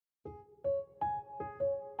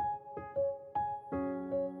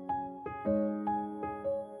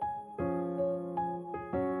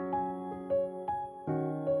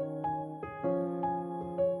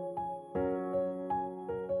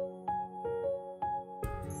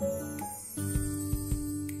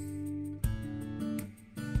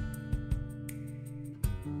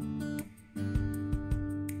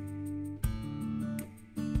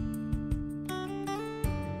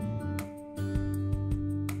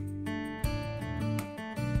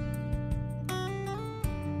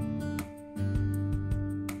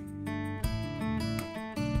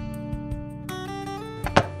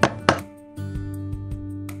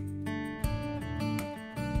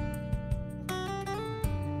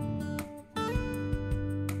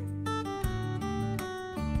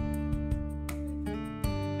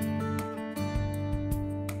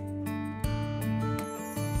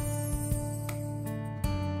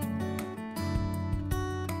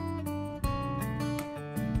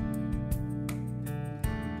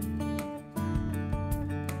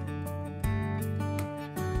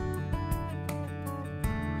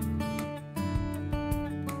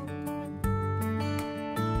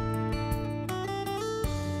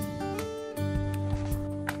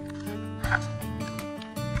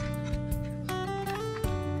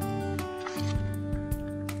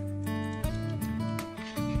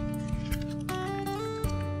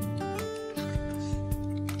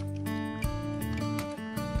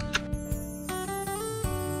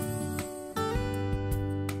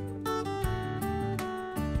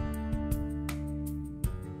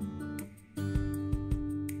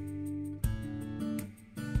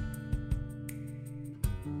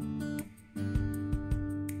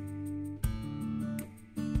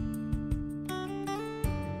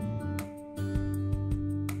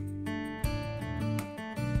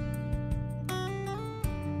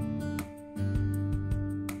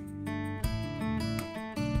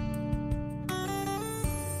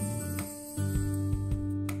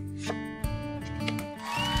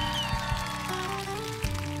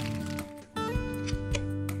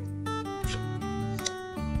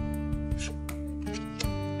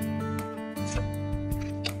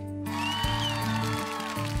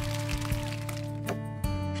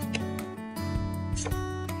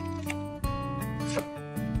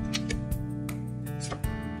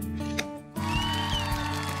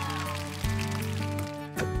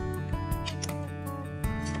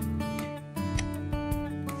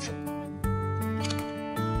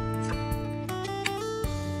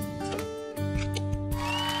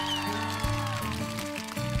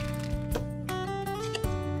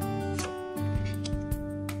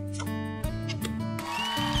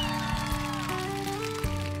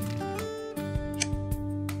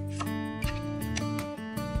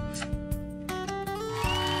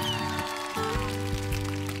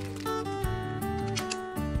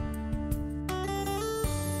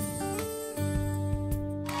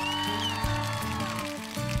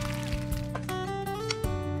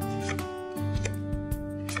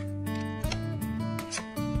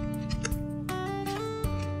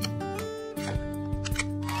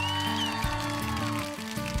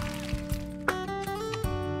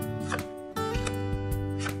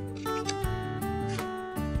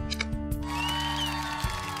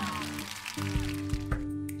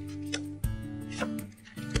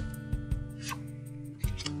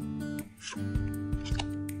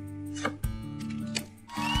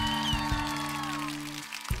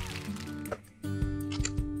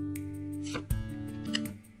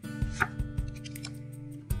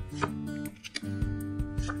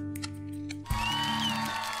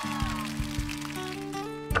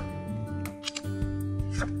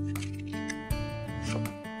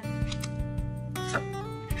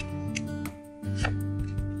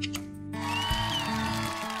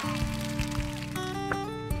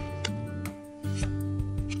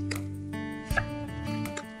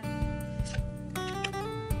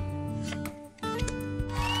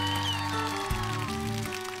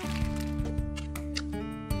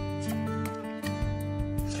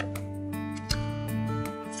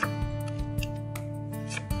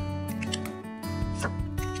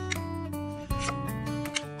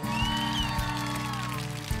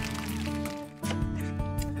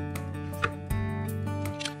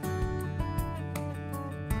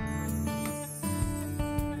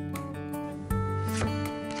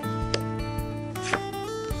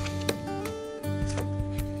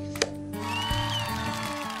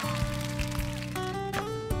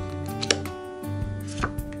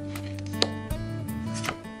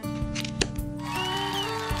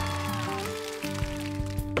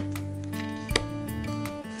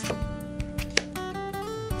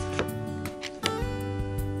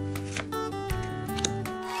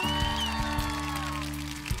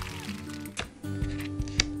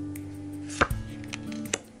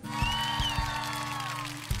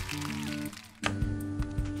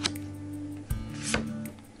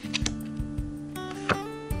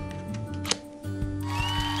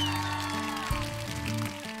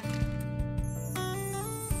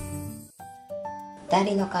ダ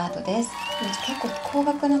リのカードです。結構高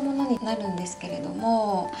額なものになるんですけれど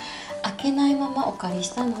も、開けないままお借りし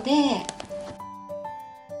たので、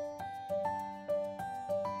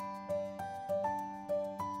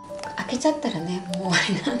開けちゃったらね、もう終わ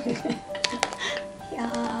りなんでねいや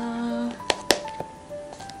ー、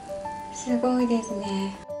すごいです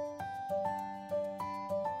ね。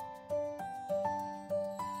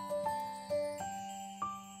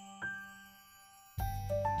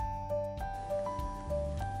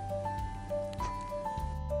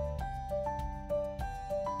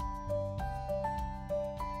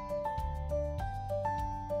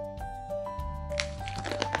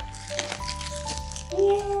イエ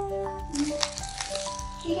ーイ、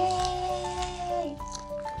きれい、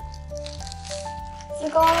す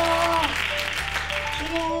ごい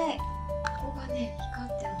きれい。ここがね、光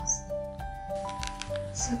ってます。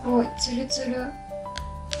すごいツルツル。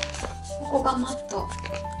ここがマット、こ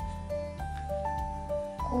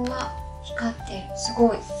こは光ってる。す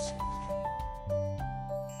ごい。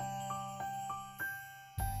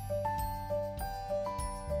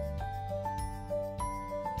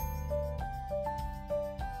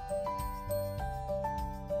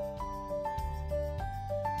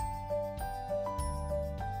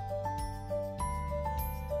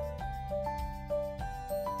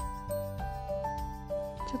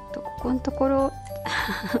ちょっとここのところ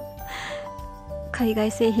海外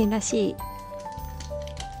製品らしい、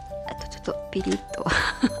あとちょっとピリッと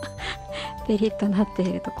ピリッとなって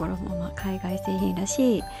いるところも、まあ、海外製品ら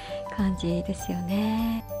しい感じですよ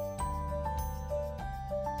ね。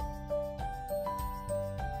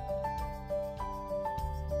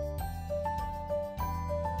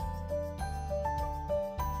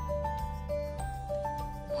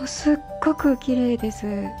もうすっごく綺麗です。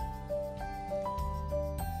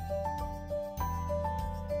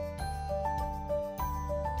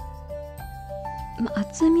まあ、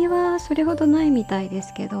厚みはそれほどないみたいで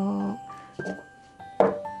すけど、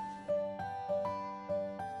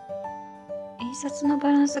印刷の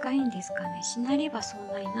バランスがいいんですかね。しなりはそん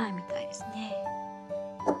なにないみたいですね。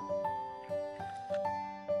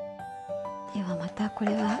ではまたこ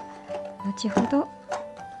れは後ほど、こ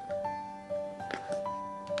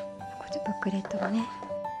っちブックレットがね、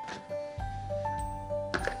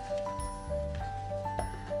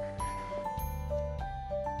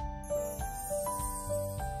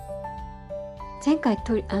前回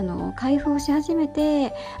開封し始めて、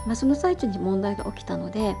まあ、その最中に問題が起きたの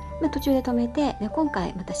で、まあ、途中で止めて、で今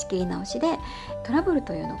回また仕切り直しで、トラブル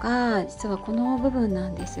というのが実はこの部分な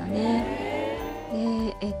んですよね。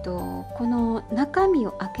で、この中身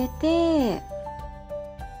を開けて、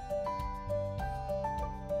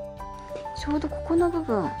ちょうどここの部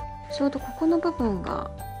分が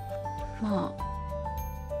まあ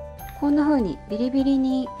こんな風にビリビリ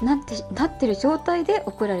になってる状態で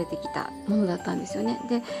送られてきたものだったんですよね。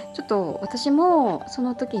でちょっと私もそ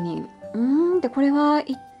の時にでこれは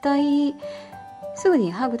一体すぐ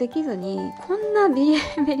に把握できずに、こんなビリ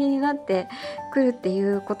ビリになってくるって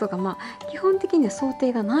いうことが、まあ基本的には想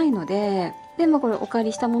定がないので、これお借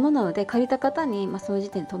りしたものなので、借りた方に、その時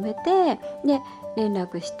点で止めて、で連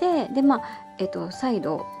絡して、で再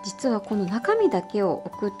度実はこの中身だけを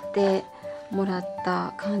送ってもらっ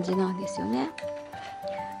た感じなんですよね。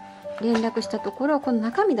連絡したところ、この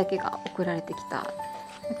中身だけが送られてきた、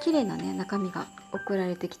綺麗なね中身が送ら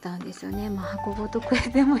れてきたんですよね。箱ごとくれ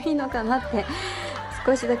てもいいのかなって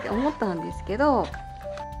少しだけ思ったんですけど、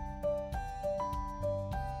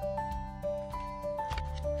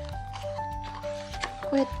こ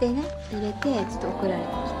うやってね入れてちょっと送られて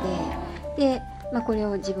きて、で、これ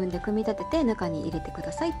を自分で組み立てて中に入れてく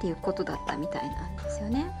ださいっていうことだったみたいなんですよ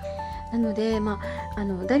ね。なので、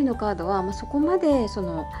ダリのカードは、そこまで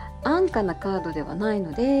安価なカードではない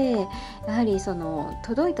ので、やはり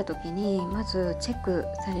届いた時にまずチェック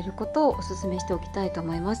されることをお勧めしておきたいと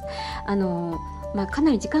思います。か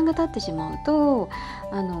なり時間が経ってしまうと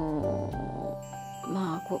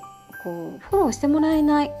こうフォローしてもらえ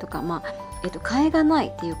ないとか、替えがない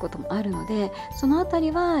っていうこともあるので、そのあたり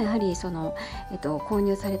はやはり購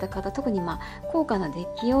入された方、特に高価なデ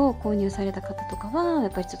ッキを購入された方とかはや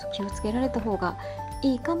っぱりちょっと気をつけられた方が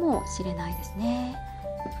いいかもしれないですね。